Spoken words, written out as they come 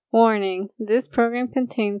Warning, this program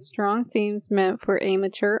contains strong themes meant for a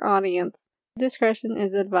mature audience. Discretion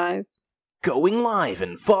is advised. Going live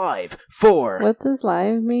in 5, 4... What does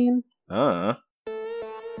live mean?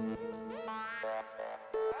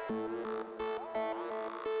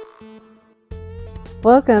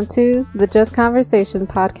 Welcome to the Just Conversation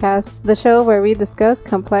podcast, the show where we discuss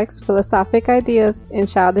complex philosophic ideas in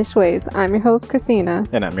childish ways. I'm your host, Christina.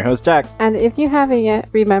 And I'm your host, Jack. And if you haven't yet,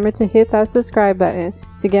 remember to hit that subscribe button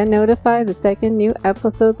to get notified the second new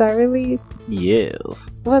episodes are released. Yes.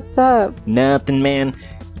 What's up? Nothing, man.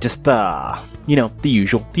 Just, the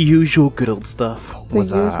usual good old stuff. The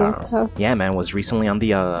usual stuff? Yeah, man, was recently on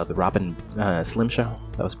the Robin Slim show.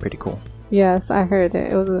 That was pretty cool. Yes, I heard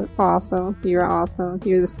it. It was awesome. You were awesome.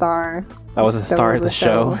 You're the star. I was the star of the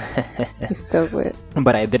show. You stole it.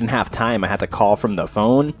 But I didn't have time. I had to call from the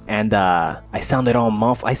phone, and I sounded all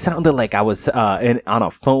muffled. I sounded like I was on a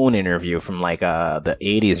phone interview from like the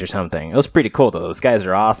 80s or something. It was pretty cool though. Those guys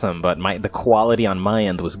are awesome, but the quality on my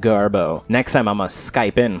end was garbo. Next time I must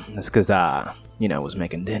Skype in. That's because I was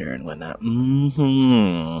making dinner and whatnot. And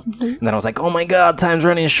then I was like, oh my god, time's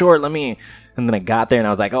running short. And then I got there and I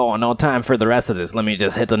was like, oh, no time for the rest of this. Let me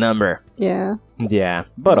just hit the number. Yeah. Yeah,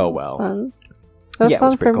 but oh well. Fun. It was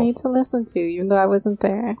fun for me to listen to, even though I wasn't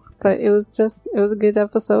there. But it was a good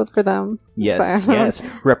episode for them. Yes, so. Yes.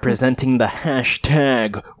 Representing the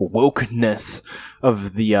hashtag wokeness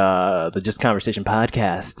of the Just Conversation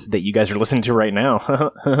podcast that you guys are listening to right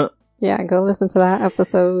now. Yeah, go listen to that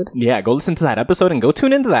episode. Yeah, go listen to that episode and go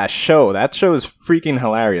tune into that show. That show is freaking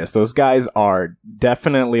hilarious. Those guys are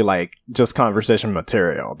definitely like just conversation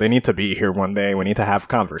material. They need to be here one day. We need to have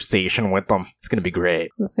conversation with them. It's going to be great.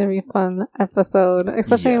 It's going to be a fun episode,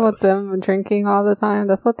 especially with them drinking all the time.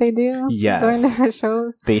 That's what they do during their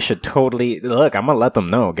shows. They should totally... Look, I'm going to let them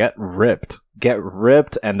know. Get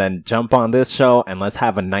ripped and then jump on this show and let's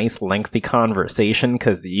have a nice lengthy conversation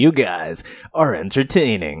because you guys are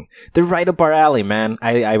entertaining. They're right up our alley, man.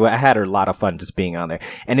 I had a lot of fun just being on there.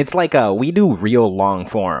 And it's like we do real long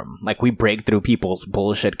form. Like we break through people's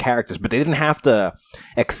bullshit characters, but they didn't have to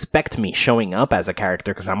expect me showing up as a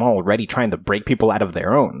character because I'm already trying to break people out of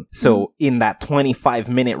their own. So in that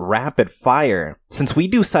 25-minute rapid fire, since we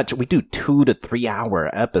do 2 to 3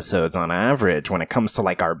 hour episodes on average when it comes to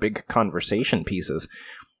like our big conversation pieces,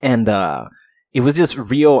 and it was just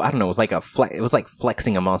real. I don't know, it was like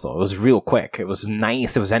flexing a muscle. It was real quick. It was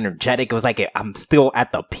nice. It was energetic. It was like I'm still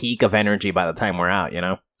at the peak of energy by the time we're out,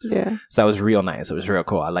 Yeah. So it was real nice. It was real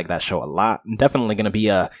cool. I like that show a lot. I'm definitely gonna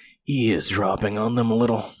be eavesdropping on them a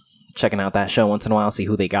little, checking out that show once in a while, see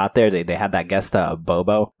who they got there. They had that guest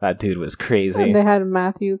Bobo. That dude was crazy. And they had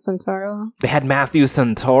Matthew Santoro.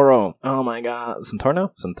 Oh my god,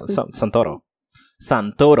 Santoro.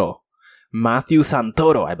 Matthew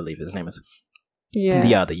Santoro, I believe his name is.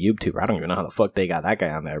 Yeah. The YouTuber. I don't even know how the fuck they got that guy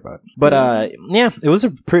on there, but yeah, it was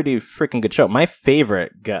a pretty freaking good show. My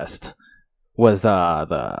favorite guest was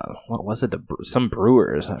some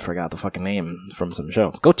brewers. I forgot the fucking name from some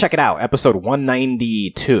show. Go check it out. Episode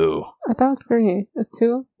 192. I thought it was 3. It's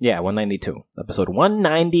 2? Yeah, 192. Episode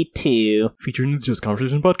 192. Featuring the Just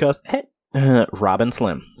Conversation podcast. Hey. Robin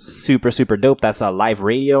Slim. Super, super dope. That's a live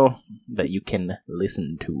radio that you can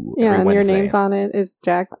listen to. Yeah, every and Wednesday. your name's on it is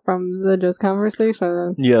Jack from the Just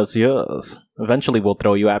Conversation. Yes. Eventually we'll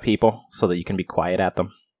throw you at people so that you can be quiet at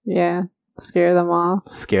them. Yeah. Scare them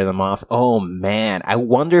off. Oh man, I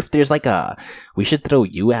wonder if there's we should throw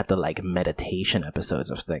you at the like meditation episodes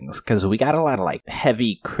of things, because we got a lot of like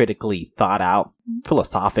heavy, critically thought out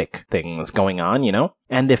philosophic things going on,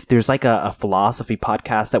 and if there's like a philosophy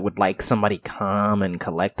podcast that would like somebody calm and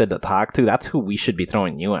collected to talk to, that's who we should be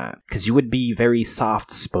throwing you at, because you would be very soft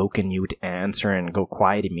spoken. You would answer and go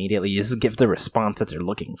quiet immediately. You just give the response that they're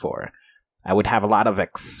looking for. I would have a lot of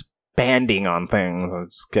expanding on things. It'll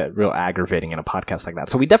just get real aggravating in a podcast like that.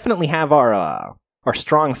 So we definitely have our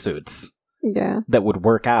strong suits. Yeah. That would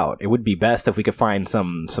work out. It would be best if we could find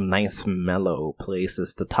some nice mellow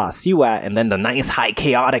places to toss you at, and then the nice high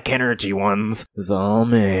chaotic energy ones is all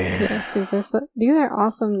me. Yes, these are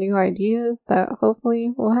awesome new ideas that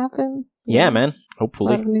hopefully will happen. Yeah, man.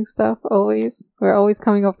 Hopefully. A lot of new stuff, always. We're always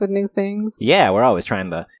coming up with new things. Yeah, we're always trying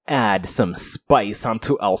to add some spice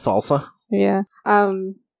onto El Salsa. Yeah.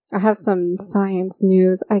 I have some science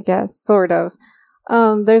news, I guess, sort of.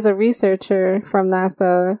 There's a researcher from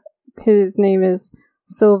NASA. His name is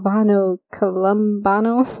Silvano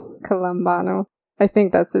Colombano. I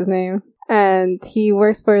think that's his name. And he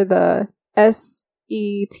works for the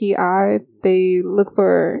SETI. They look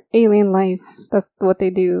for alien life. That's what they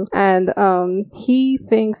do. And he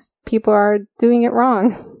thinks people are doing it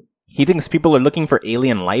wrong. He thinks people are looking for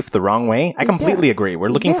alien life the wrong way. I completely agree. We're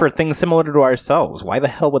looking for things similar to ourselves. Why the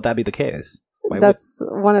hell would that be the case? That's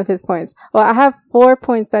one of his points. Well, I have 4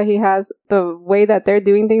 points that he has, the way that they're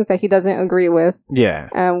doing things that he doesn't agree with. Yeah.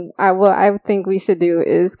 And what I would think we should do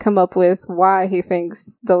is come up with why he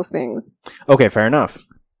thinks those things. Okay, fair enough.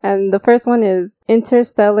 And the first one is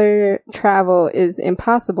interstellar travel is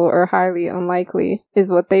impossible or highly unlikely, is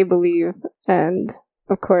what they believe. And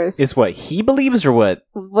of course, is what he believes or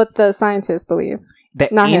what the scientists believe.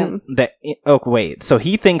 That not him. Wait. So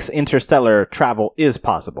he thinks interstellar travel is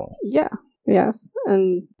possible. Yeah. Yes.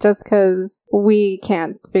 And just because we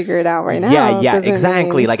can't figure it out right now. Yeah,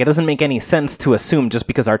 exactly. Like, it doesn't make any sense to assume just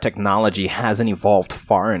because our technology hasn't evolved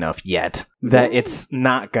far enough yet that it's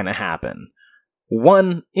not going to happen.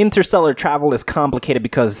 One, interstellar travel is complicated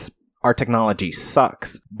because our technology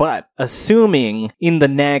sucks. But assuming in the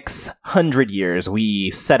next 100 years we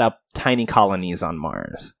set up tiny colonies on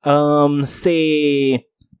Mars, say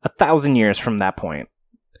 1,000 years from that point,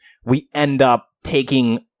 we end up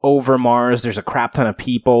taking over Mars. There's a crap ton of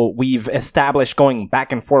people. We've established going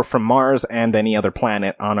back and forth from Mars and any other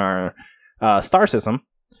planet on our star system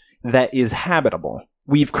that is habitable.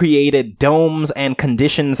 We've created domes and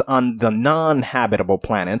conditions on the non-habitable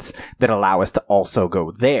planets that allow us to also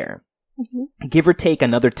go there. Mm-hmm. Give or take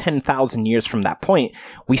another 10,000 years from that point,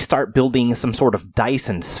 we start building some sort of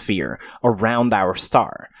Dyson sphere around our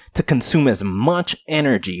star to consume as much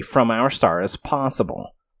energy from our star as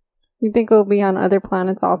possible. You think it'll be on other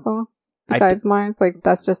planets also? Besides Mars? Like,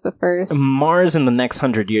 that's just the first? Mars in the next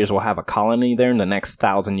 100 years will have a colony there. In the next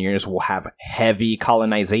 1,000 years, we'll have heavy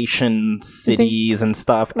colonization cities and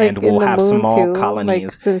stuff. Like, and we'll have small colonies.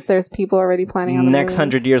 Like, since there's people already planning on the next moon?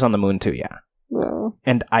 100 years on the moon too, yeah. Whoa.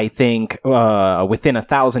 And I think within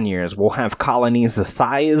 1,000 years, we'll have colonies the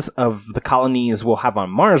size of the colonies we'll have on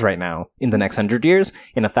Mars right now in the next 100 years.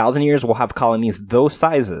 In 1,000 years, we'll have colonies those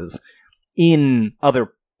sizes in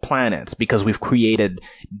other planets because we've created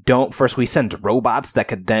first we send robots that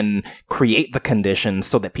could then create the conditions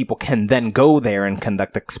so that people can then go there and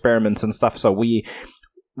conduct experiments and stuff. So we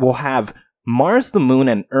will have Mars, the moon,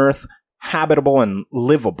 and Earth habitable and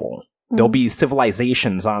livable. Mm-hmm. There'll be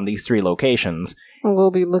civilizations on these 3 locations. And we'll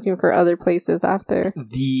be looking for other places after.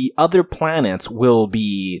 The other planets will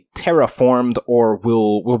be terraformed, or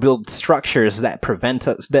we'll build structures that prevent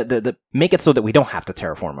us, that make it so that we don't have to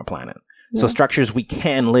terraform a planet. So structures we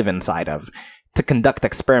can live inside of to conduct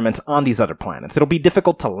experiments on these other planets. It'll be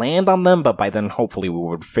difficult to land on them, but by then hopefully we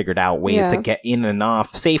would have figured out ways to get in and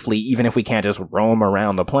off safely, even if we can't just roam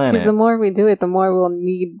around the planet. Because the more we do it, the more we'll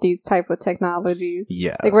need these type of technologies.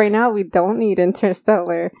 Yes. Like right now, we don't need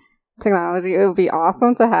interstellar technology. It would be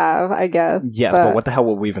awesome to have, I guess. Yes, but what the hell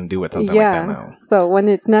will we even do with something like that now? So when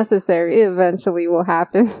it's necessary, it eventually will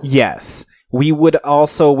happen. Yes. We would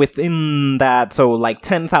also, within that, so like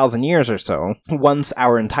 10,000 years or so, once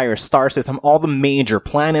our entire star system, all the major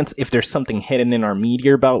planets, if there's something hidden in our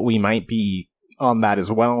meteor belt, we might be on that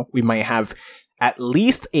as well. We might have at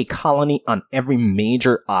least a colony on every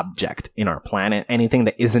major object in our planet. Anything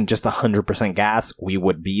that isn't just 100% gas, we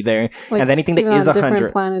would be there. Like, and anything that is 100...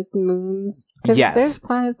 different planet moons. Yes. There's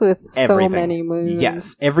planets with so many moons.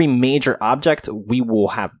 Yes. Every major object, we will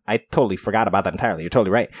have... I totally forgot about that entirely. You're totally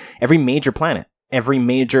right. Every major planet. Every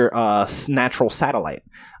major natural satellite.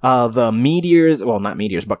 The meteors... Well, not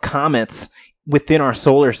meteors, but comets within our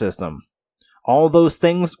solar system. All those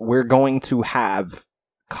things, we're going to have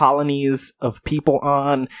colonies of people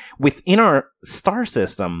on. Within our star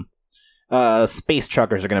system, space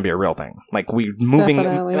truckers are going to be a real thing. Like, we're moving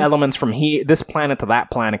elements from this planet to that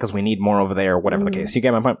planet because we need more over there, or whatever the case. You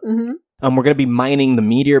get my point? Mm-hmm. We're going to be mining the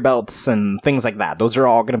meteor belts and things like that. Those are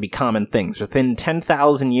all going to be common things. Within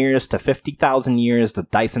 10,000 years to 50,000 years, the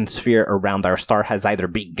Dyson sphere around our star has either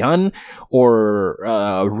begun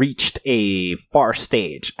or reached a far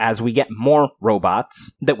stage. As we get more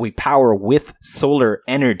robots that we power with solar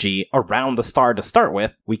energy around the star to start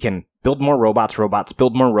with, we can build more robots,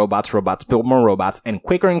 build more robots, build more robots, and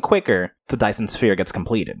quicker, the Dyson sphere gets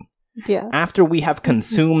completed. Yeah. After we have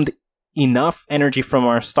consumed enough energy from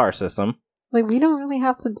our star system. Like, we don't really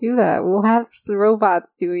have to do that. We'll have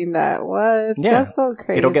robots doing that. What? Yeah. That's so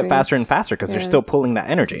crazy. It'll get faster and faster because they're still pulling that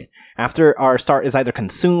energy. After our star is either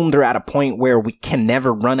consumed or at a point where we can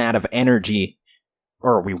never run out of energy,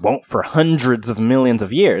 or we won't for hundreds of millions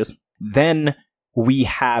of years, then we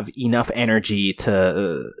have enough energy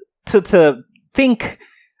to think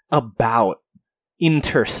about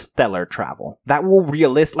interstellar travel. That will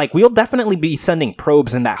we'll definitely be sending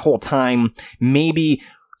probes in that whole time, maybe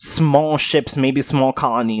small ships, maybe small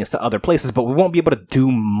colonies to other places, but we won't be able to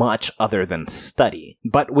do much other than study.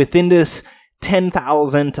 But within this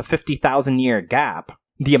 10,000 to 50,000 year gap,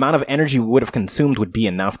 the amount of energy we would have consumed would be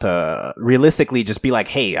enough to realistically just be like,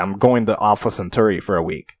 hey, I'm going to Alpha Centauri for a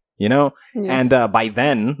week, you know? Yeah. And by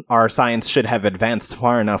then, our science should have advanced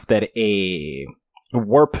far enough that a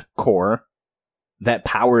warp core that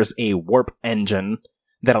powers a warp engine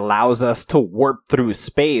that allows us to warp through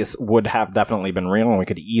space would have definitely been real, and we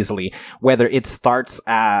could easily, whether it starts,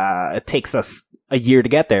 it takes us a year to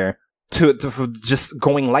get there, to just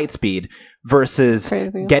going light speed, versus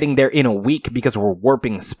Crazy. getting there in a week because we're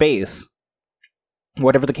warping space,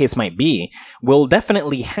 whatever the case might be, we'll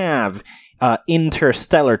definitely have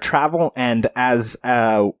interstellar travel, and as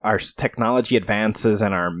our technology advances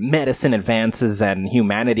and our medicine advances and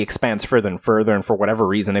humanity expands further and further, and for whatever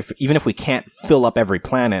reason, even if we can't fill up every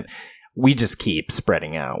planet, we just keep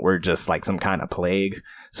spreading out. We're just like some kind of plague,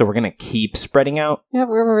 so we're gonna keep spreading out. Yeah,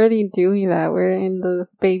 we're already doing that. We're in the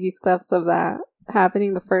baby steps of that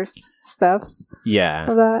happening, the first steps Yeah.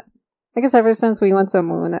 of that. I guess ever since we went to the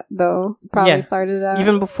moon, though, probably Yeah. started that.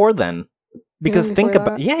 Even before then. Because Even think before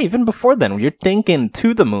about, that? yeah, even before then, you're thinking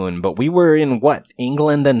to the moon, but we were in what,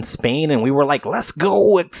 England and Spain, and we were like, let's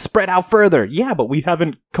go spread out further. Yeah, but we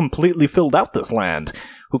haven't completely filled out this land.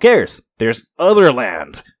 Who cares? There's other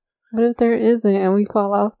land. What if there isn't and we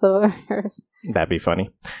fall off the earth? That'd be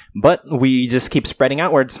funny. But we just keep spreading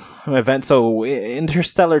outwards. So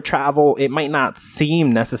interstellar travel, it might not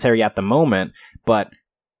seem necessary at the moment, but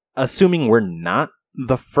assuming we're not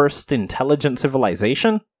the first intelligent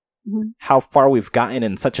civilization, Mhm. how far we've gotten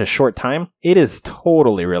in such a short time, it is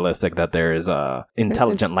totally realistic that there is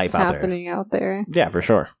intelligent It's life out there. happening out there. Yeah, for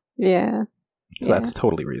sure. Yeah. So Yeah. that's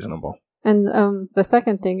totally reasonable. And the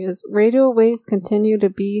second thing is radio waves continue to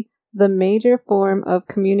be the major form of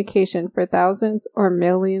communication for thousands or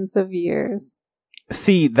millions of years.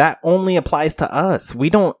 See, that only applies to us. We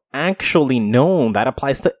don't actually know that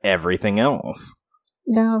applies to everything else.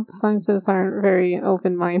 Yeah, scientists aren't very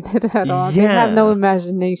open-minded at all. They Yeah. have no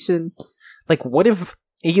imagination. Like, what if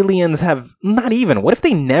aliens have, not even, what if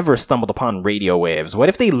they never stumbled upon radio waves? What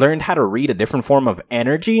if they learned how to read a different form of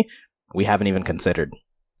energy we haven't even considered?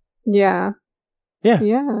 Yeah. Yeah.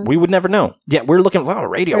 Yeah. We would never know. Yeah, we're looking, oh,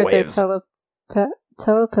 radio Or they're waves.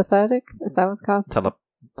 telepathic? Is that what's called?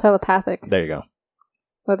 Telepathic. There you go.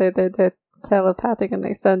 Whether they're telepathic and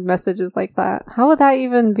they send messages like that. How would that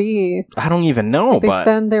even be? I don't even know, They but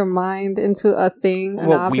send their mind into a thing, an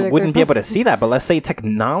well, object. we or wouldn't be able to something. see that. But let's say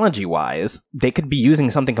technology-wise, they could be using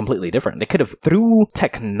something completely different. They could have, through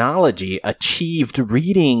technology, achieved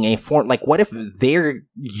reading a form. Like, what if they're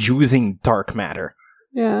using dark matter?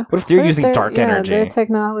 Yeah. What if they're What if using dark energy? Their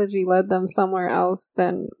technology led them somewhere else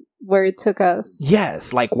than where it took us.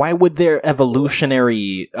 Yes, like why would their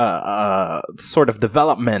evolutionary sort of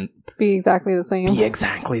development Be exactly the same. be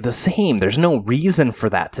exactly the same? There's no reason for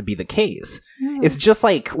that to be the case. Yeah. It's just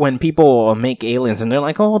like when people make aliens and they're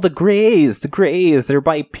like, oh, the Greys, they're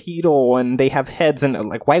bipedal and they have heads, and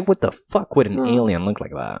like, why would the fuck would an Hmm. alien look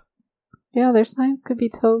like that? Yeah, their science could be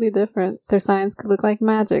totally different. Their science could look like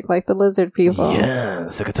magic, like the lizard people.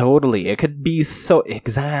 Yes, it could totally. It could be so,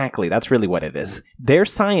 exactly. That's really what it is. Their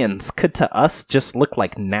science could to us just look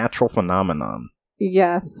like natural phenomenon.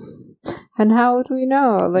 Yes. And how would we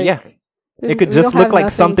know? Like, Yeah. there's- It could we just don't look have like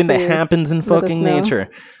nothing something that to happens in let us fucking know. nature.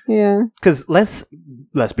 Yeah. Because let's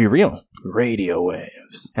be real. Radio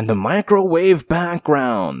waves. And the microwave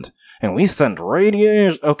background. And we send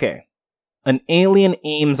radios. Okay. An alien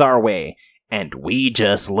aims our way. And we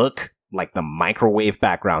just look like the microwave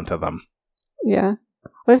background to them. Yeah.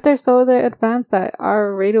 What if they're so advanced that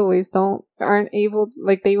our radio waves aren't able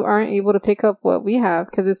to pick up what we have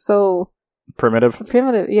because it's so Primitive.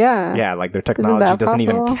 primitive? Yeah. Yeah, like their technology that doesn't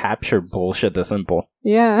even possible? capture bullshit this simple.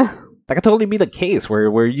 Yeah. That could totally be the case where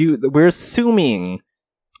we're assuming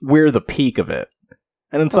we're the peak of it.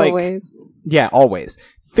 And it's like, Always. yeah, always.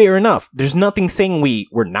 Fair enough. There's nothing saying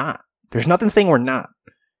we're not. There's nothing saying we're not.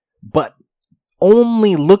 But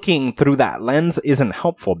only looking through that lens isn't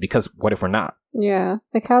helpful, because what if we're not? Yeah.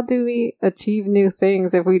 Like, how do we achieve new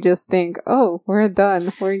things if we just think, oh, we're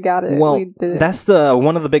done. We got it. Well, we did it. that's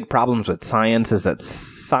one of the big problems with science, is that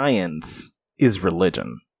science is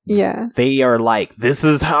religion. Yeah. They are like, this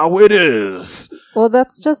is how it is. Well,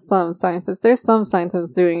 that's just some scientists. There's some scientists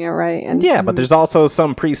doing it right. And Yeah, but there's also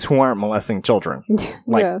some priests who aren't molesting children.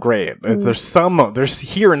 Like, Yes. great. There's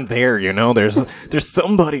here and there, you know, there's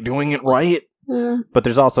somebody doing it right, Yeah. but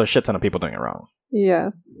there's also a shit ton of people doing it wrong.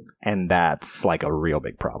 Yes. And that's like a real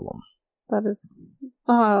big problem. That is.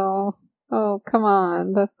 Oh, come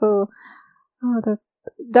on. That's so. Oh,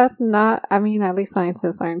 that's not. I mean, at least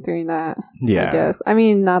scientists aren't doing that. Yeah. I guess. I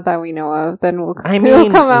mean, not that we know of. Then we'll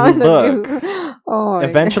mean, come out in the look, news. Oh,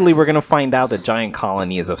 eventually we're gonna find out that giant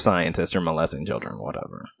colonies of scientists are molesting children,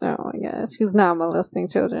 whatever. Oh my gosh, who's not molesting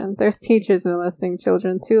children? There's teachers molesting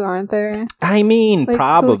children too, aren't there? I mean, Like,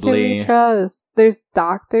 probably. Who can we trust? There's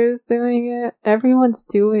doctors doing it. Everyone's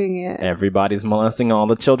doing it. Everybody's molesting all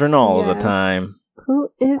the children all the Yes. time. Who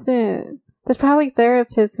isn't? There's probably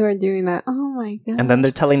therapists who are doing that. Oh my god. And then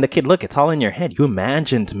they're telling the kid, look, it's all in your head. You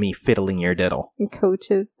imagined me fiddling your diddle. And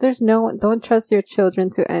coaches. There's no one. Don't trust your children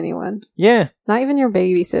to anyone. Yeah. Not even your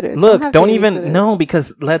babysitters. Look, have don't even... babysitters. No,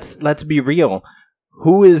 because let's be real.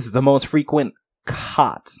 Who is the most frequent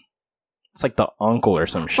cot? It's like the uncle or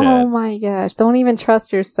some shit. Oh my gosh. Don't even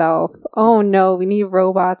trust yourself. Oh no, we need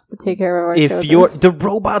robots to take care of our children. The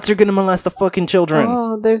robots are gonna molest the fucking children.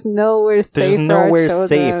 Oh, there's nowhere safe There's for nowhere our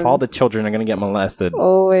safe. children. All the children are gonna get molested.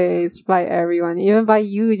 Always by everyone, even by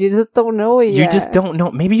you. You just don't know it You yet. just don't know.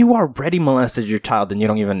 Maybe you already molested your child and you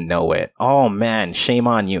don't even know it. Oh man, shame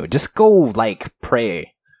on you. Just go, like,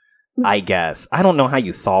 pray. I guess. I don't know how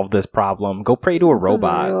you solve this problem. Go pray to a This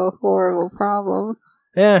robot. is a real horrible problem.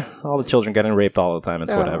 Yeah, all the children getting raped all the time.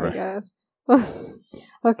 It's whatever. Oh my gosh.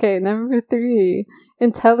 Okay, number 3.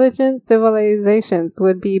 Intelligent civilizations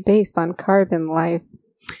would be based on carbon life.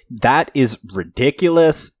 That is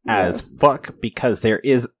ridiculous as Yes. fuck because there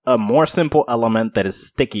is a more simple element that is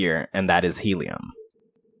stickier, and that is helium.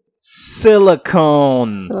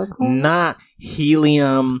 Silicone. Silicone? Not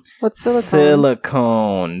helium. What's silicone?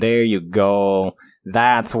 Silicone. There you go.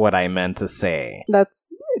 That's what I meant to say.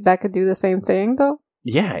 That could do the same thing, though?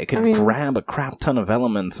 Yeah, it could I mean- grab a crap ton of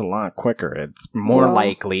elements a lot quicker. It's more Well-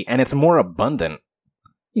 likely, and it's more abundant.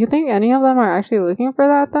 You think any of them are actually looking for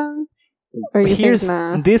that, then? Or you Here's think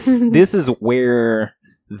nah? this is where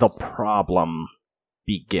the problem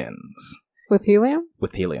begins With helium?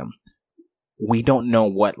 with helium. We don't know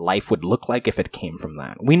what life would look like if it came from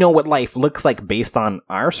that. We know what life looks like based on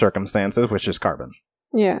our circumstances, which is carbon.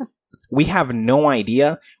 Yeah. We have no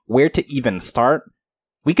idea where to even start.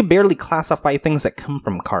 We could barely classify things that come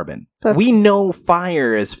from carbon. We know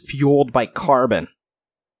fire is fueled by carbon.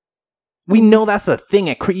 We know that's a thing.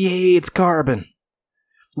 It creates carbon.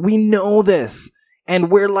 We know this.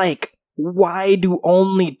 And we're like, why do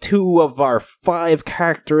only 2 of our 5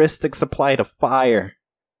 characteristics apply to fire?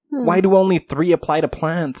 Why do only 3 apply to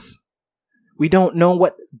plants? We don't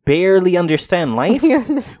know barely understand life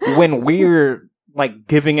when we're, like,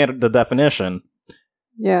 giving it the definition.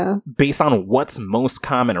 Yeah. Based on what's most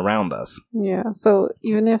common around us. Yeah. So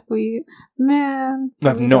even if we have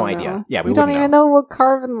no don't idea. know. Yeah, we don't wouldn't even know what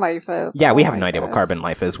carbon life is. Yeah, Oh we have my no idea what gosh. carbon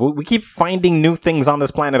life is. We keep finding new things on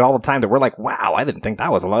this planet all the time that we're like, wow, I didn't think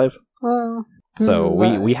that was alive. Well, So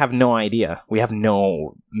but we have no idea. We have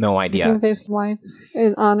no you idea. think there's life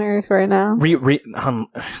on Earth right now?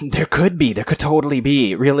 There could be. There could totally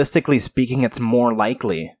be. Realistically speaking, it's more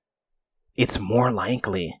likely. It's more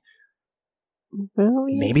likely.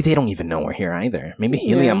 Really? Maybe they don't even know we're here either. Maybe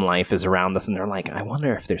helium life is around us and they're like, I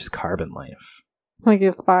wonder if there's carbon life. Like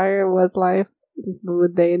if fire was life,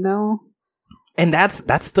 would they know? And that's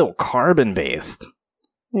still carbon based.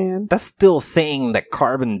 Yeah. That's still saying that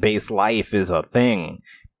carbon based life is a thing.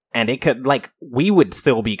 And it could, like, we would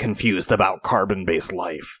still be confused about carbon based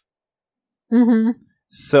life. Mm-hmm.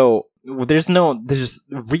 So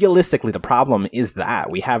realistically, the problem is that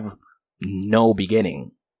we have no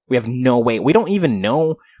beginning. We have no way. We don't even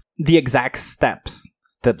know the exact steps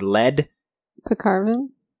that led To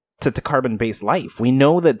carbon? to carbon-based life. We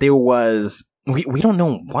know that there was... We don't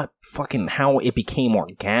know how it became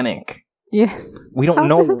organic. Yeah. We don't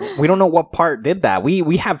know. We don't know what part did that.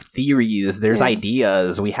 We have theories. There's Yeah.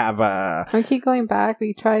 ideas. We have I keep going back.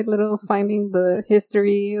 We tried finding the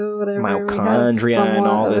history or whatever. mitochondria and somewhat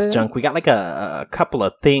all of this it. junk. We got like a couple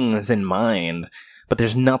of things in mind, but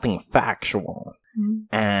there's nothing factual. Mhm.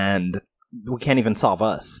 And we can't even solve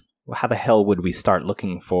us. How the hell would we start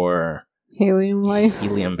looking for Helium life.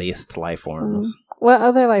 helium-based life forms? What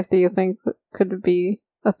other life do you think could be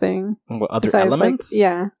a thing? What other Besides, elements?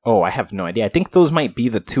 yeah. Oh, I have no idea. I think those might be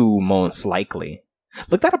the 2 most likely.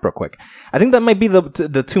 Look that up real quick. I think that might be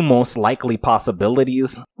the 2 most likely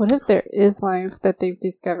possibilities. What if there is life that they've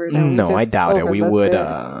discovered? And No, we I just doubt it. We overlooked would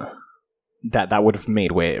it? that would have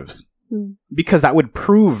made waves. Hmm. Because that would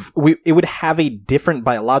prove it would have a different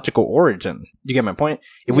biological origin. You get my point?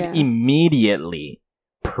 It would Yeah. immediately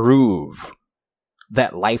prove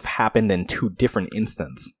that life happened in 2 different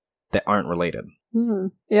instances that aren't related.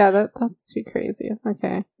 Yeah, that's too crazy.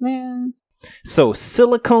 Okay. Man. So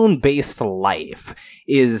silicone-based life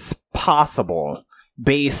is possible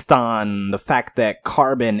based on the fact that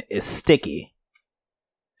carbon is sticky.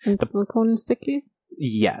 And silicone is sticky?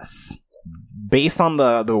 Yes. Based on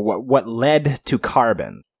what led to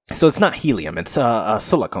carbon. So it's not helium, it's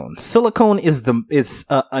silicone. Silicone is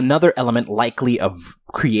another element likely of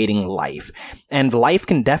creating life. And life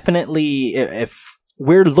can definitely, if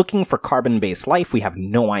we're looking for carbon-based life, we have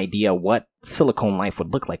no idea what silicone life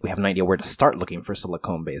would look like. We have no idea where to start looking for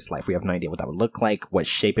silicone-based life. We have no idea what that would look like, what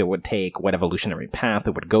shape it would take, what evolutionary path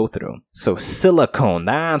it would go through. So silicone,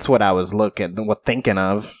 that's what I was thinking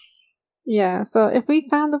of. Yeah, so if we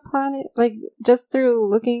found the planet, like, just through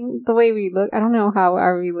looking the way we look, I don't know how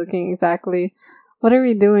are we looking exactly. What are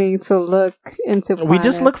we doing to look into planets? We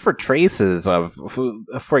just look for traces of,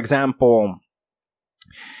 for example,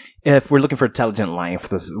 if we're looking for intelligent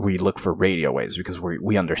life, we look for radio waves because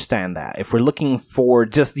we understand that. If we're looking for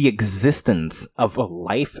just the existence of a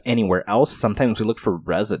life anywhere else, sometimes we look for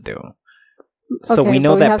residue. So we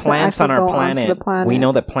know that plants on our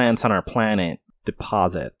planet,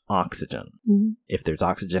 deposit oxygen. Mm-hmm. If there's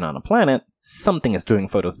oxygen on a planet, something is doing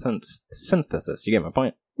photosynthesis. You get my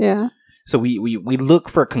point? Yeah. So we look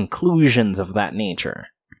for conclusions of that nature.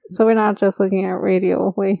 So we're not just looking at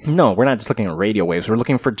radio waves? No, we're not just looking at radio waves. We're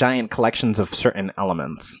looking for giant collections of certain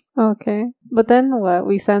elements. Okay. But then what?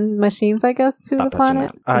 We send machines, I guess, to the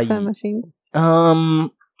planet? We send machines?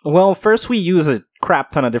 Well, first we use a crap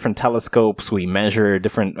ton of different telescopes. We measure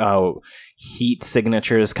different heat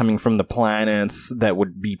signatures coming from the planets that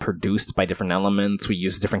would be produced by different elements. We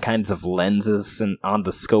use different kinds of lenses on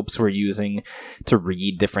the scopes we're using to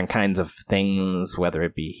read different kinds of things, whether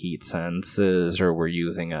it be heat senses or we're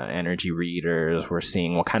using energy readers. We're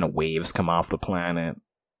seeing what kind of waves come off the planet.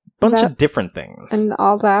 Bunch of different things. And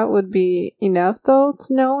all that would be enough, though,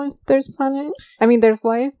 to know if there's there's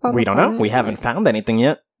life on the planet? We don't know. We haven't found anything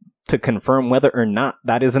yet to confirm whether or not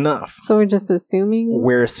that is enough. So we're just assuming?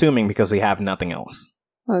 We're assuming because we have nothing else.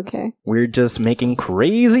 Okay. We're just making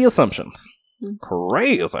crazy assumptions.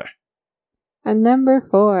 Crazy. And number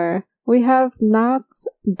 4, we have not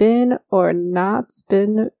being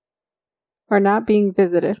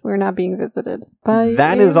visited. We're not being visited by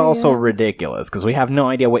That aliens. is also ridiculous, because we have no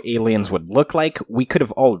idea what aliens would look like. We could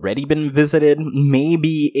have already been visited.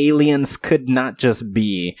 Maybe aliens could not just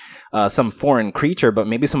be some foreign creature, but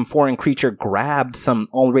maybe some foreign creature grabbed some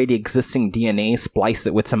already existing DNA, spliced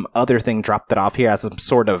it with some other thing, dropped it off here as some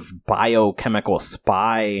sort of biochemical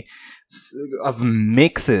spy of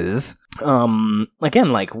mixes.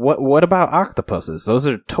 Again, like, what about octopuses? Those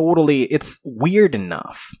are totally, it's weird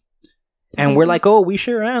enough. And we're like, oh, we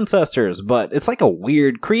share ancestors, but it's like a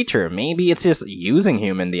weird creature. Maybe it's just using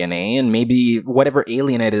human DNA, and maybe whatever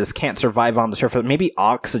alien it is can't survive on the surface. Maybe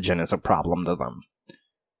oxygen is a problem to them.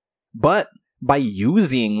 But by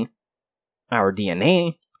using our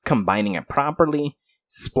DNA, combining it properly,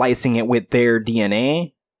 splicing it with their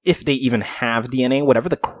DNA, if they even have DNA, whatever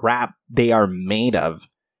the crap they are made of,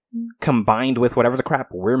 combined with whatever the crap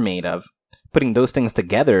we're made of, putting those things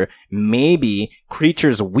together, maybe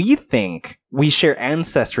creatures we think we share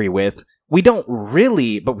ancestry with, we don't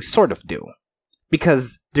really, but we sort of do.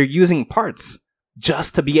 Because they're using parts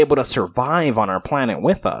just to be able to survive on our planet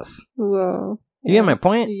with us. Whoa. You get my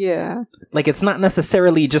point? Yeah. Like, it's not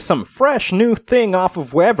necessarily just some fresh new thing off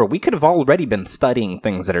of wherever. We could have already been studying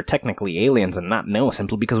things that are technically aliens and not know,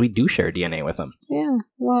 simply because we do share DNA with them. Yeah.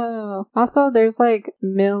 Wow. Also, there's like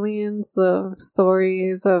millions of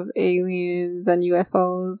stories of aliens and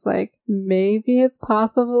UFOs. Like, maybe it's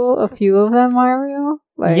possible a few of them are real.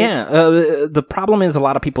 Like, yeah, the problem is a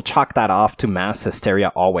lot of people chalk that off to mass hysteria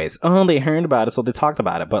always. Oh, they heard about it, so they talked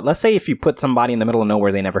about it. But let's say if you put somebody in the middle of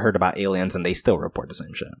nowhere, they never heard about aliens, and they still report the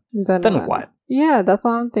same shit. Then what? Yeah, that's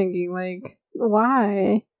what I'm thinking. Like,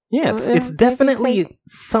 why? Yeah, it's definitely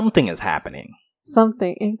something is happening.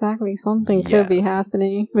 Something, exactly. Something could be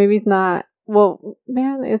happening. Maybe it's not. Well,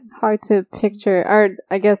 man, it's hard to picture, or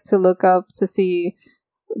I guess to look up to see,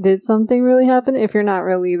 did something really happen? If you're not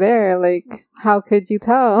really there, like, how could you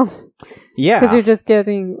tell? Yeah. Because you're just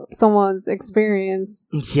getting someone's experience.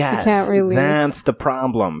 Yes. You can't really. That's the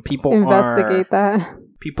problem. People investigate that.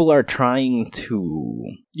 People are trying to,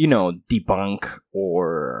 debunk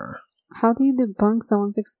or. How do you debunk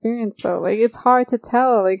someone's experience, though? Like, it's hard to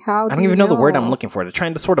tell. Like, how do I don't even know the word I'm looking for. They're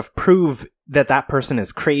trying to sort of prove that person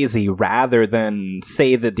is crazy rather than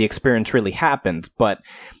say that the experience really happened. But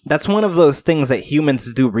that's one of those things that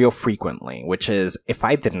humans do real frequently, which is, if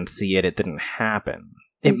I didn't see it, it didn't happen.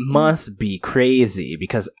 It must be crazy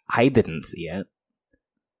because I didn't see it.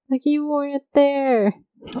 Like, you weren't there.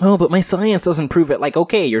 Oh, but my science doesn't prove it. Like,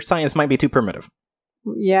 okay, your science might be too primitive.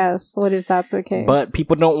 Yes, what if that's the case? But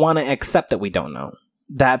people don't want to accept that we don't know.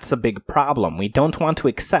 That's a big problem. We don't want to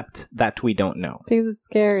accept that we don't know. Because it's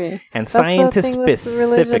scary. And That's scientists the thing with religion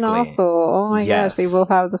specifically. also. Oh my gosh, they both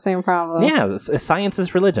have the same problem. Yeah, science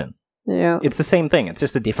is religion. Yeah. It's the same thing. It's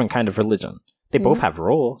just a different kind of religion. They both have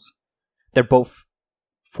rules. They're both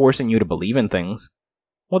forcing you to believe in things.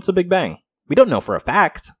 What's the Big Bang? We don't know for a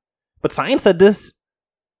fact. But science said this.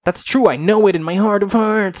 That's true. I know it in my heart of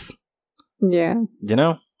hearts. Yeah. You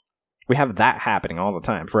know? We have that happening all the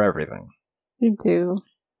time for everything. We do.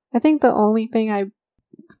 I think the only thing I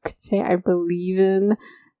could say I believe in,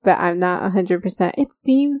 but I'm not 100%. It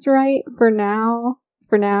seems right for now.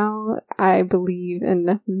 For now, I believe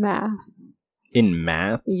in math. In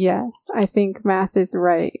math? Yes, I think math is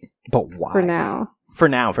right. But why? For now. For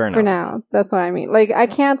now, fair enough. For now, that's what I mean. Like, I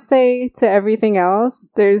can't say to everything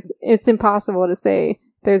else, it's impossible to say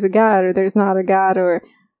there's a God or there's not a God or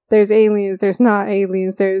there's aliens, there's not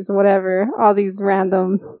aliens, there's whatever, all these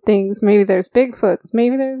random things. Maybe there's Bigfoots,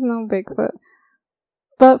 maybe there's no Bigfoot.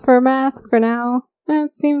 But for math, for now,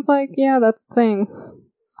 it seems like, yeah, that's the thing.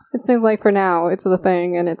 It seems like for now, it's the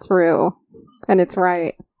thing, and it's real, and it's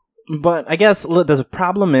right. But I guess the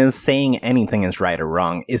problem is saying anything is right or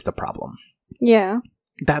wrong is the problem. Yeah.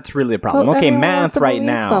 That's really the problem. But okay, math right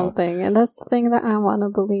now. Something, and that's the thing that I want to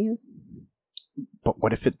believe. But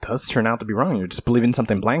what if it does turn out to be wrong? You're just believing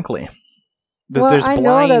something blankly. Well, I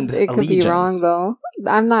know that it could be wrong, though.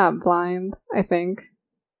 I'm not blind, I think.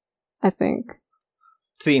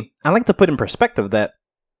 See, I like to put in perspective that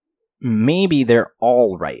maybe they're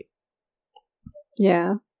all right.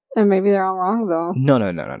 Yeah. And maybe they're all wrong, though. No.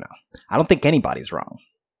 I don't think anybody's wrong.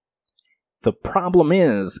 The problem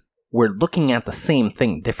is, we're looking at the same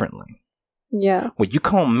thing differently. Yeah. What you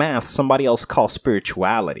call math, somebody else calls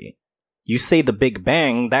spirituality. You say the Big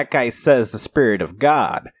Bang, that guy says the Spirit of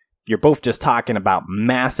God. You're both just talking about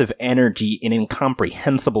massive energy in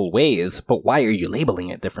incomprehensible ways, but why are you labeling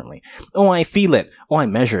it differently? Oh, I feel it. Oh, I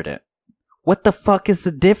measured it. What the fuck is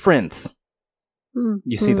the difference?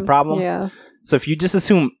 You see the problem? Yeah. So if you just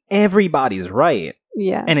assume everybody's right,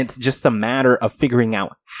 yeah, and it's just a matter of figuring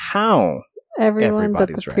out how everyone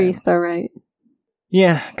but the priest are right.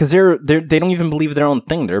 Yeah, because they don't even believe their own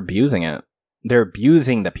thing. They're abusing it. They're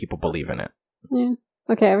abusing that people believe in it. Yeah.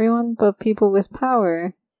 Okay, everyone but people with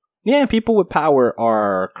power. Yeah, people with power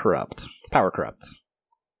are corrupt. Power corrupts.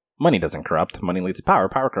 Money doesn't corrupt. Money leads to power.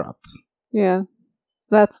 Power corrupts. Yeah.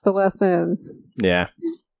 That's the lesson. Yeah.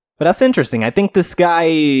 But that's interesting. I think this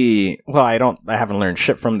guy... Well, I haven't learned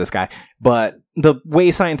shit from this guy. But the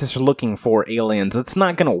way scientists are looking for aliens, it's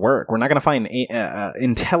not going to work. We're not going to find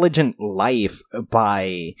intelligent life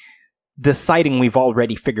by deciding we've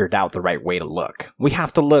already figured out the right way to look. We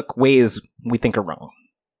have to look ways we think are wrong.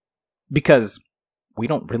 Because we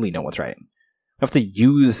don't really know what's right. We have to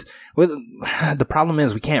use... Well, the problem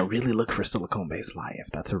is we can't really look for silicone-based life.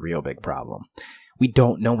 That's a real big problem. We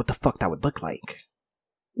don't know what the fuck that would look like.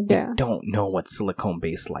 Yeah. We don't know what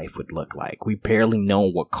silicone-based life would look like. We barely know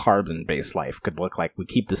what carbon-based life could look like. We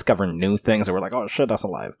keep discovering new things and we're like, oh shit, that's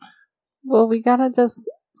alive. Well, we gotta just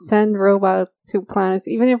send robots to planets.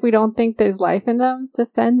 Even if we don't think there's life in them,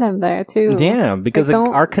 just send them there too. Yeah, because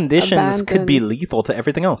our conditions could be lethal to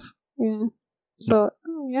everything else. Yeah. So,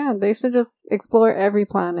 yeah, they should just explore every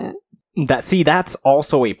planet. That's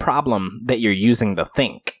also a problem that you're using to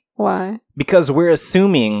think. Why? Because we're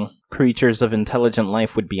assuming creatures of intelligent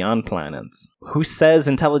life would be on planets. Who says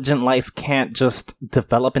intelligent life can't just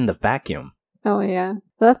develop in the vacuum? Oh, yeah.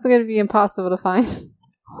 That's going to be impossible to find.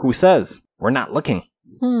 Who says? We're not looking.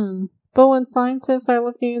 But when scientists are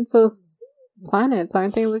looking into planets,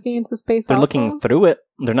 aren't they looking into space They're also? looking through it.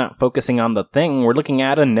 They're not focusing on the thing. We're looking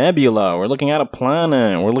at a nebula. We're looking at a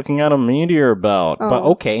planet. We're looking at a meteor belt. Oh. But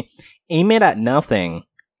okay, aim it at nothing.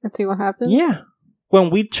 And see what happens? Yeah. When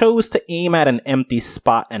we chose to aim at an empty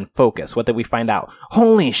spot and focus, what did we find out?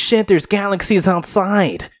 Holy shit, there's galaxies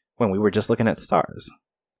outside! When we were just looking at stars.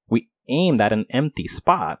 We aimed at an empty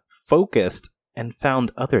spot, focused, and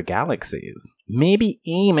found other galaxies. Maybe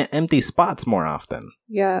aim at empty spots more often.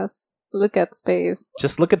 Yes. Look at space.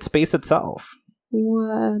 Just look at space itself.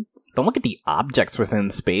 What? Don't look at the objects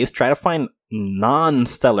within space. Try to find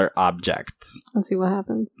non-stellar objects. And see what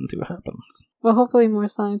happens. Well, hopefully more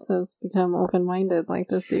scientists become open-minded like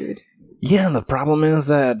this dude. Yeah, the problem is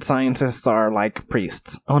that scientists are like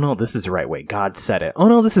priests. Oh no, this is the right way. God said it. Oh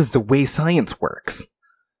no, this is the way science works.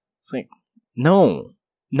 It's like, no.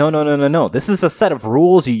 This is a set of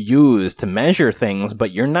rules you use to measure things,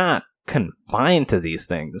 but you're not confined to these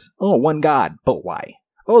things. Oh, one God, but why?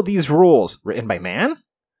 Oh, these rules, written by man?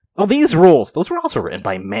 Oh, these rules, those were also written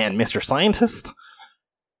by man, Mr. Scientist.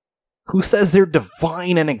 Who says they're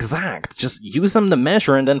divine and exact? Just use them to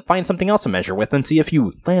measure and then find something else to measure with and see if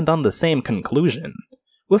you land on the same conclusion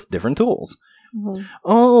with different tools. Mm-hmm.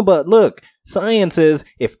 Oh, but look, science is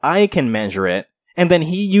if I can measure it, and then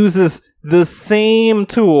he uses the same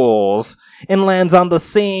tools and lands on the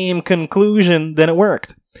same conclusion, then it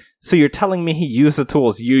worked. So you're telling me he used the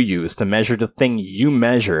tools you used to measure the thing you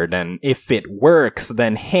measured, and if it works,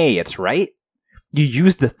 then hey, it's right? You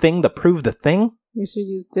used the thing to prove the thing? You should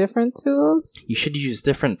use different tools? You should use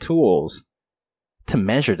different tools to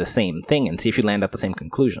measure the same thing and see if you land at the same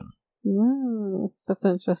conclusion. That's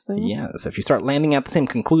interesting. Yes, if you start landing at the same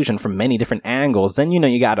conclusion from many different angles, then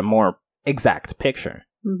you got a more exact picture.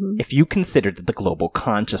 Mm-hmm. If you consider that the global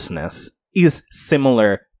consciousness is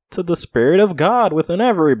similar to the spirit of God within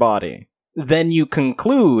everybody, then you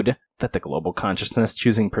conclude that the global consciousness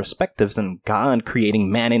choosing perspectives and God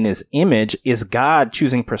creating man in his image is God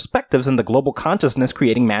choosing perspectives and the global consciousness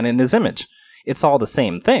creating man in his image. It's all the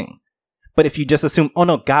same thing. But if you just assume, oh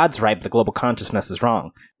no, God's right, but the global consciousness is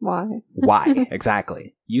wrong. Why? Why?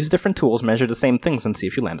 Exactly. Use different tools, measure the same things, and see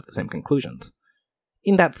if you land at the same conclusions.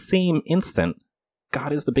 In that same instant,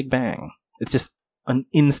 God is the Big Bang. It's just an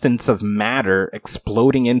instance of matter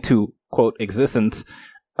exploding into, quote, existence,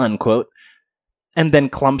 unquote, and then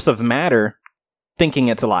clumps of matter thinking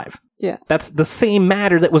it's alive. Yes. That's the same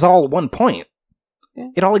matter that was all at one point. Yeah.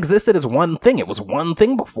 It all existed as one thing. It was one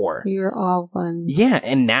thing before. We were all one. Yeah,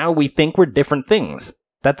 and now we think we're different things.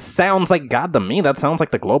 That sounds like God to me. That sounds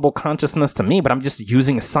like the global consciousness to me, but I'm just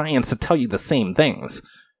using science to tell you the same things.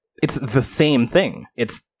 It's the same thing.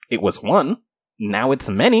 It was one. Now it's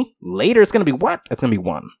many. Later it's going to be what? It's going to be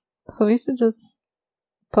one. So we should just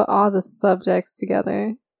put all the subjects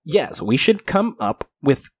together. Yes, we should come up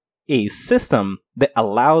with a system that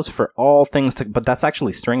allows for all things to... But that's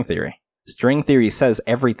actually string theory. String theory says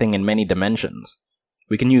everything in many dimensions.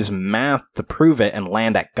 We can use math to prove it and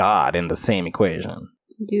land at God in the same equation.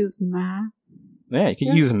 Use math? Yeah, you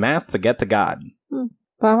can use math to get to God.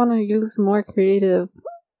 But I want to use more creative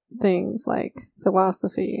things like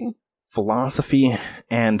philosophy. Philosophy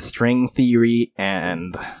and string theory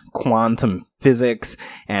and quantum physics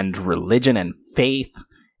and religion and faith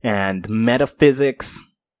and metaphysics.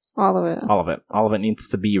 All of it. All of it. All of it needs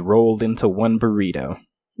to be rolled into one burrito.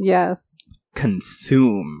 Yes.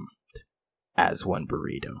 Consumed as one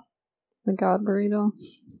burrito. The God burrito.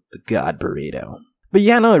 The God burrito. But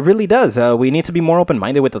yeah, no, it really does. We need to be more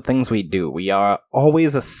open-minded with the things we do. We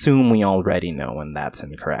always assume we already know, and that's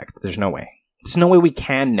incorrect. There's no way. There's no way we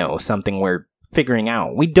can know something we're figuring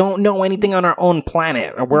out. We don't know anything on our own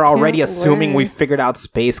planet. We're already assuming we figured out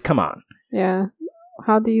space. Come on. Yeah.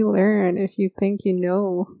 How do you learn if you think you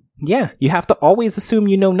know? Yeah, you have to always assume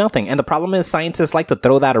you know nothing. And the problem is scientists like to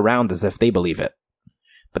throw that around as if they believe it.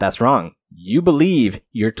 But that's wrong. You believe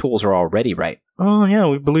your tools are already right. Oh yeah,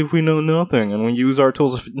 we believe we know nothing and we use our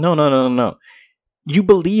tools. No. You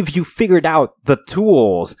believe you figured out the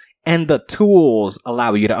tools and the tools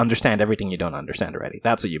allow you to understand everything you don't understand already.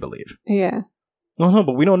 That's what you believe. Yeah. No,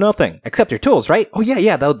 but we know nothing except your tools, right? Oh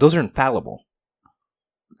yeah, those are infallible.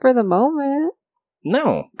 For the moment.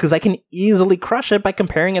 No, because I can easily crush it by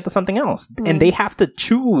comparing it to something else. And they have to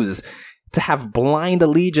choose to have blind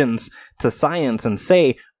allegiance to science and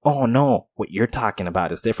say, oh no, what you're talking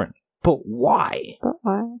about is different. But why?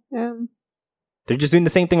 Yeah. They're just doing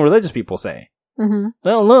the same thing religious people say. Mm-hmm.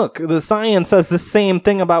 Well, look, the science says the same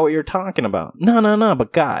thing about what you're talking about. No,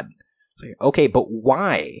 but God. It's like, okay, but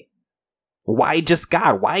why? Why just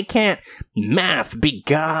God? Why can't math be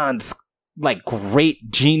God's,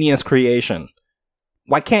 great genius creation?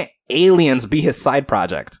 Why can't aliens be his side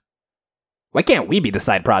project? Why can't we be the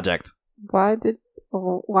side project? Why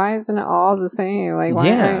isn't it all the same? Why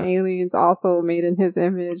aren't aliens also made in his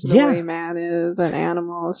image the way man is and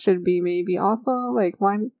animals should be maybe also?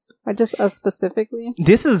 Why just us specifically?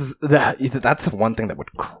 That's one thing that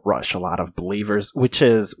would crush a lot of believers, which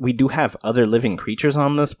is we do have other living creatures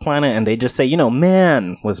on this planet and they just say,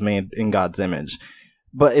 man was made in God's image.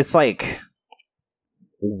 But it's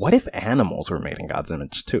what if animals were made in God's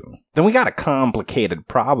image too? Then we got a complicated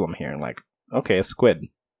problem here. Okay, a squid.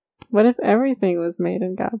 What if everything was made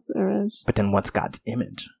in God's image? But then what's God's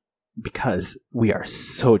image? Because we are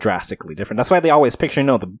so drastically different. That's why they always picture,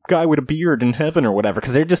 the guy with a beard in heaven or whatever,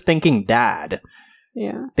 because they're just thinking dad.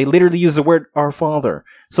 Yeah. They literally use the word our father.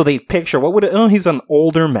 So they picture, he's an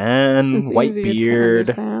older man, it's white beard.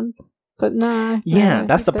 To understand. But nah. Yeah,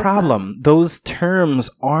 that's the problem. Those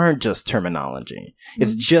terms are just terminology. Mm-hmm.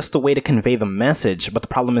 It's just a way to convey the message, but the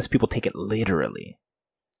problem is people take it literally.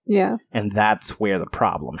 Yeah. And that's where the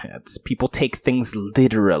problem hits. People take things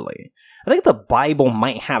literally. I think the Bible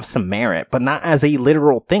might have some merit, but not as a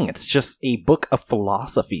literal thing. It's just a book of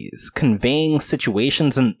philosophies, conveying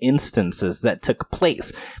situations and instances that took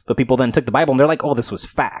place. But people then took the Bible and they're like, oh, this was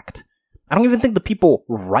fact. I don't even think the people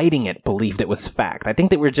writing it believed it was fact. I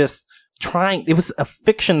think they were just trying, it was a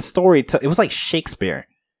fiction story it was like Shakespeare.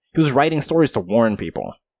 He was writing stories to warn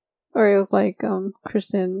people. Or it was like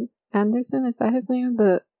Christian Andersen, is that his name?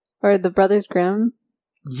 Or the Brothers Grimm?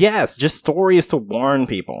 Yes, just stories to warn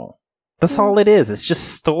people. That's all it is. It's just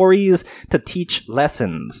stories to teach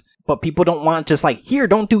lessons. But people don't want just like, here,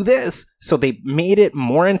 don't do this. So they made it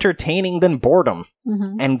more entertaining than boredom.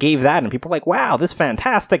 And gave that. And people are like, wow, this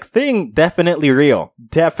fantastic thing. Definitely real.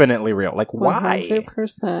 Definitely real. Like, why?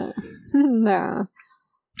 100%. Nah.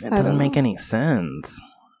 It doesn't make any sense.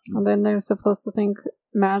 And then they're supposed to think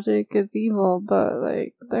magic is evil, but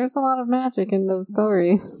like there's a lot of magic in those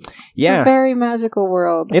stories. Yeah. It's a very magical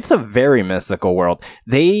world. It's a very mystical world.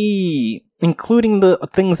 Including the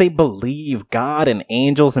things they believe, God and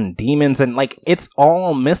angels and demons, and like it's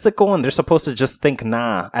all mystical, and they're supposed to just think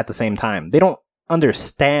nah at the same time. They don't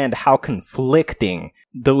understand how conflicting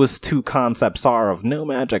those two concepts are of no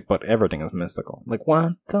magic, but everything is mystical. Like,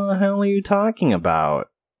 what the hell are you talking about?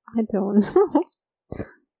 I don't know.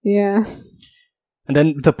 Yeah. And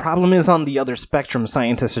then the problem is on the other spectrum,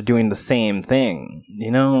 scientists are doing the same thing.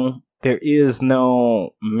 You know, there is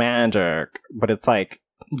no magic, but it's like,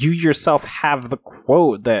 you yourself have the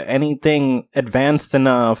quote that anything advanced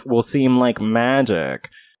enough will seem like magic.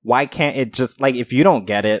 Why can't it just, like, if you don't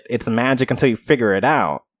get it, it's magic until you figure it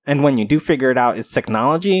out. And when you do figure it out, it's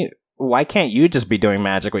technology. Why can't you just be doing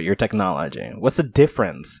magic with your technology? What's the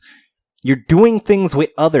difference? You're doing things with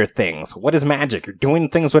other things. What is magic? You're doing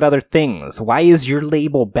things with other things. Why is your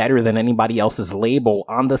label better than anybody else's label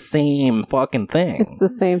on the same fucking thing? It's the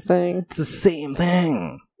same thing. It's the same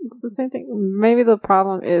thing. It's the same thing. Maybe the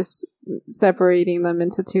problem is separating them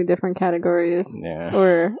into two different categories. Yeah.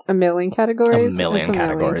 Or a million categories. A million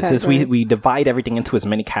categories. Is we divide everything into as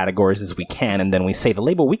many categories as we can, and then we say the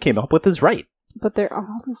label we came up with is right. But they're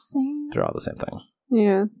all the same. They're all the same thing.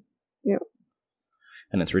 Yeah. Yep.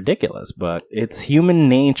 And it's ridiculous, but it's human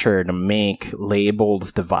nature to make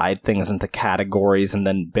labels, divide things into categories, and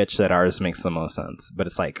then bitch that ours makes the most sense. But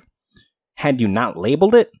it's like, had you not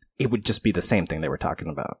labeled it, it would just be the same thing they were talking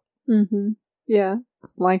about. Mm-hmm. Yeah,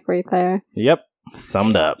 it's life right there. Yep,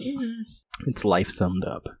 summed up. It's life summed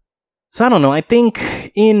up. So I don't know, I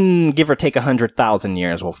think in give or take 100,000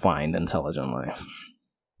 years we'll find intelligent life.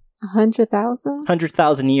 100,000?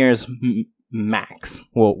 100,000 years max.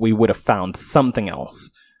 Well, we would have found something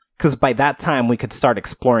else. Because by that time, we could start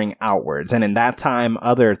exploring outwards. And in that time,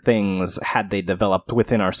 other things, had they developed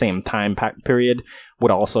within our same time period,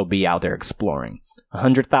 would also be out there exploring.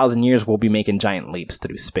 100,000 years, we'll be making giant leaps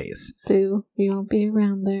through space. Boo, we won't be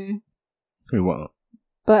around there. We won't.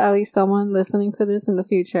 But at least someone listening to this in the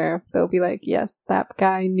future, they'll be like, yes, that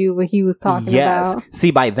guy knew what he was talking about.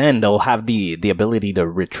 See, by then, they'll have the ability to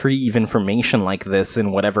retrieve information like this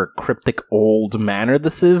in whatever cryptic old manner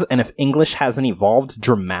this is. And if English hasn't evolved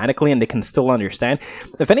dramatically and they can still understand,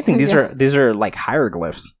 if anything, these are like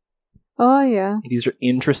hieroglyphs. Oh, yeah. These are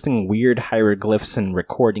interesting, weird hieroglyphs and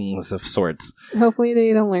recordings of sorts. Hopefully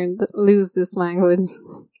they don't lose this language.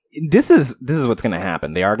 This is what's going to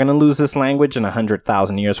happen. They are going to lose this language in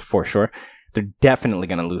 100,000 years for sure. They're definitely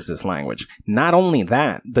going to lose this language. Not only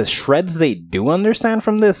that, the shreds they do understand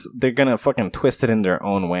from this, they're going to fucking twist it in their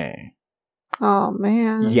own way. Oh,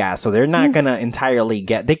 man. Yeah, so they're not going to entirely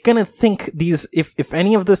get... They're going to think these... If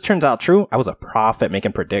any of this turns out true, I was a prophet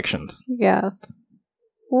making predictions. Yes.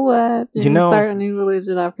 What? You know, start a new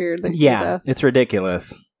religion up here. Yeah, it's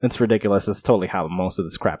ridiculous. It's ridiculous. It's totally how most of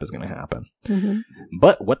this crap is going to happen. Mm-hmm.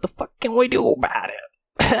 But what the fuck can we do about it?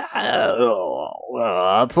 That's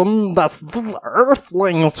the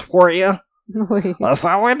Earthlings for you. Wait. That's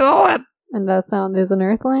how we do it. And that sound is an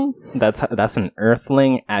Earthling? That's an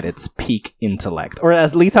Earthling at its peak intellect. Or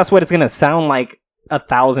at least that's what it's going to sound like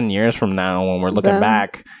 1,000 years from now when we're looking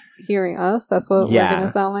back. Hearing us? That's what we're going to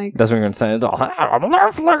sound like? That's what we're going to sound like. I'm an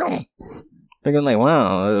Earthling. They're going to be like,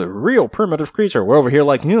 wow, a real primitive creature. We're over here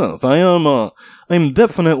like, yes, I'm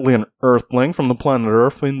definitely an Earthling from the planet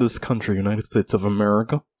Earth in this country, United States of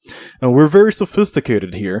America. And we're very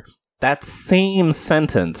sophisticated here. That same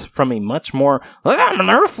sentence from a much more, I'm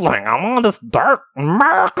an Earthling, I'm on this dirt,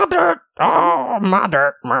 America dirt, oh, my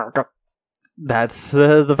dirt, America. That's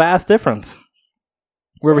the vast difference.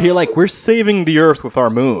 We're over here like, we're saving the Earth with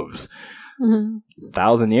our moves. Mm-hmm.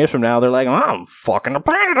 1,000 years from now, they're like, I'm fucking the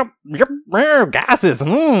planet up. Yep, gases,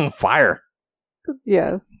 fire.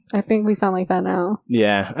 Yes, I think we sound like that now.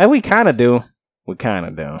 Yeah, and we kind of do. We kind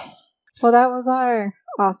of do. Well, that was our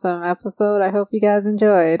awesome episode. I hope you guys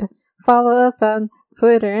enjoyed. Follow us on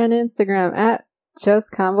Twitter and Instagram at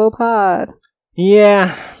JustConvoPod.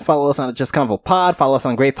 Yeah, follow us on Just Convo Pod. Follow us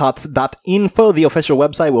on greatthoughts.info, the official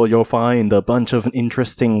website where you'll find a bunch of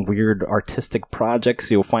interesting, weird, artistic projects.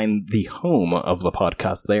 You'll find the home of the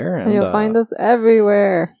podcast there. And you'll find us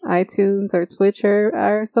everywhere. iTunes or Twitcher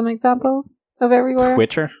are some examples of everywhere.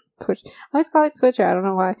 Twitch. I always call it Twitcher. I don't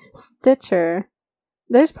know why. Stitcher.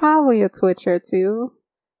 There's probably a Twitcher too,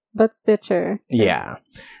 but Stitcher. Yeah.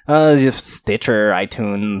 Stitcher,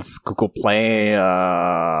 iTunes, Google Play,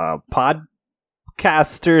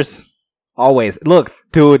 Podcasters. Always. Look,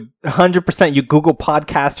 dude, 100% you Google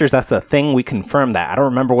Podcasters, that's a thing. We confirmed that. I don't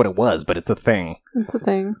remember what it was, but it's a thing. It's a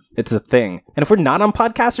thing. It's a thing. And if we're not on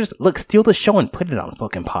Podcasters, look, steal the show and put it on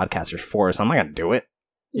fucking Podcasters for us. I'm not gonna do it.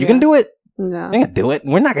 You can do it. No. I'm gonna do it.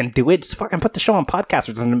 We're not gonna do it. Just fucking put the show on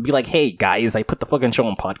Podcasters and be like, hey, guys, I put the fucking show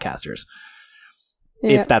on Podcasters.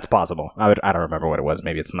 Yeah. If that's possible. I don't remember what it was.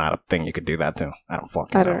 Maybe it's not a thing you could do that to. I don't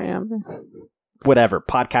fucking know. I don't remember. Whatever.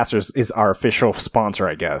 Podcasters is our official sponsor,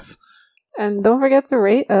 I guess. And don't forget to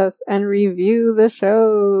rate us and review the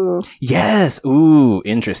show. Yes. Ooh,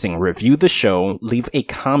 interesting. Review the show. Leave a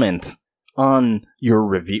comment on your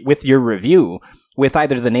review with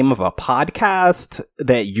either the name of a podcast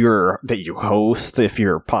that you host, if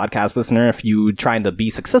you're a podcast listener, if you're trying to be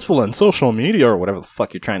successful on social media or whatever the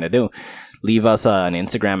fuck you're trying to do. Leave us an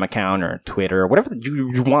Instagram account or Twitter or whatever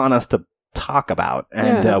you want us to talk about,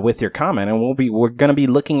 and with your comment, and we're gonna be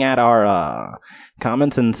looking at our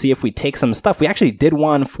comments and see if we take some stuff. We actually did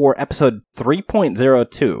one for episode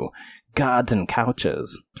 3.02, Gods and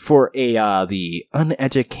Couches, for the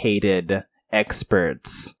Uneducated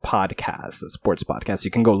Experts podcast, a sports podcast.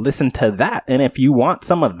 You can go listen to that, and if you want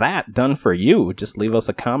some of that done for you, just leave us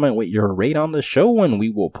a comment with your rate on the show, and we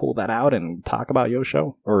will pull that out and talk about your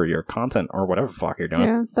show or your content or whatever the fuck you're doing.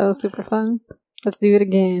 Yeah, that was super fun. Let's do it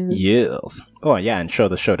again. Yes. Oh yeah, and show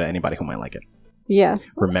the show to anybody who might like it. Yes.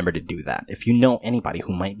 Remember to do that. If you know anybody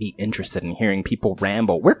who might be interested in hearing people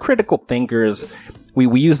ramble, we're critical thinkers.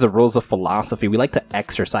 We use the rules of philosophy. We like to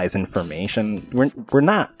exercise information. We're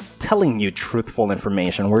not telling you truthful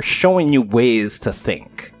information. We're showing you ways to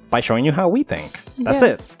think by showing you how we think. That's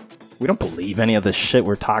it. We don't believe any of the shit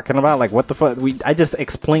we're talking about. Like, what the fuck? I just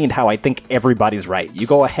explained how I think everybody's right. You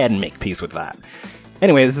go ahead and make peace with that.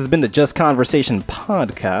 Anyway, this has been the Just Conversation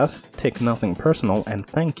podcast. Take nothing personal, and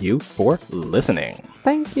thank you for listening.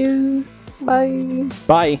 Thank you. Bye.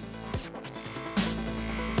 Bye.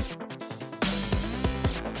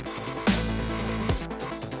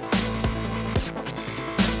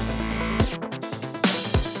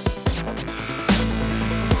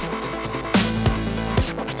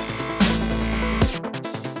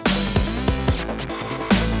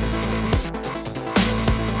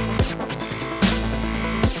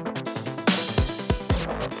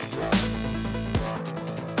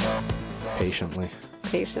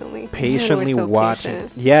 Patiently watching.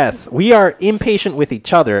 Patient. Yes, we are impatient with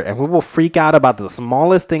each other, and we will freak out about the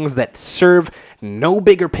smallest things that serve no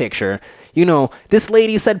bigger picture. You know, this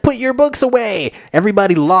lady said, put your books away.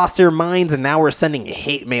 Everybody lost their minds, and now we're sending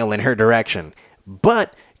hate mail in her direction.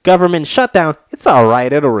 But government shutdown, it's all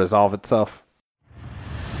right. It'll resolve itself.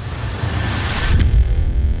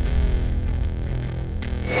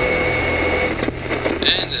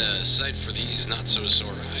 And a sight for these not-so-sore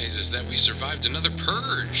eyes is that we survived another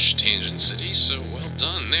purge, Tangent City, so well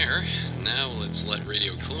done there. Now let's let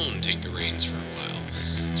Radio Clone take the reins for a while.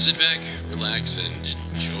 Sit back, relax, and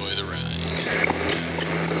enjoy the ride.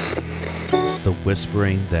 The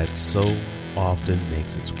whispering that so often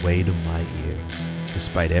makes its way to my ears,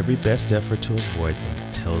 despite every best effort to avoid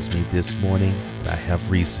them, tells me this morning that I have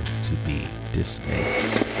reason to be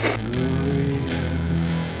dismayed.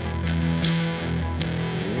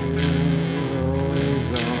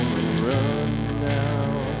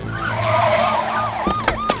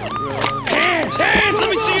 Hands! Let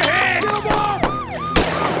me see your hands!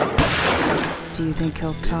 Do you think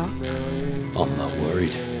he'll talk? I'm not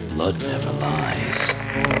worried. Blood never lies.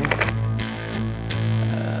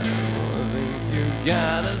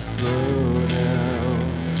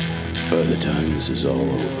 By the time this is all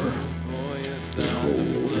over, the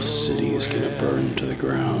whole city is gonna burn to the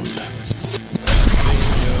ground.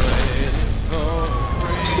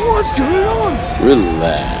 What's going on?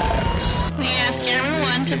 Relax. We ask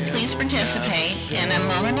everyone to please participate in a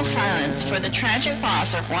moment of silence for the tragic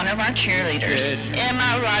loss of one of our cheerleaders,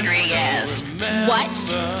 Emma Rodriguez. What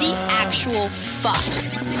the actual fuck?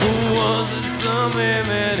 Was it something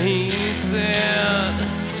that he said?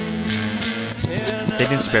 They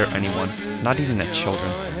didn't spare anyone, not even the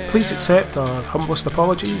children. Please accept our humblest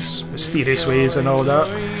apologies, mysterious ways and all that.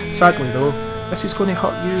 Sadly though, this is going to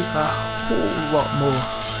hurt you a whole lot more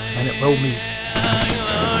than it will me.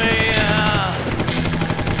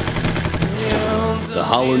 The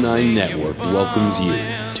Hollow 9 Network welcomes you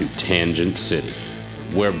to Tangent City,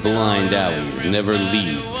 where blind alleys never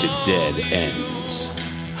lead to dead ends.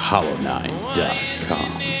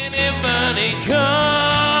 Hollow9.com.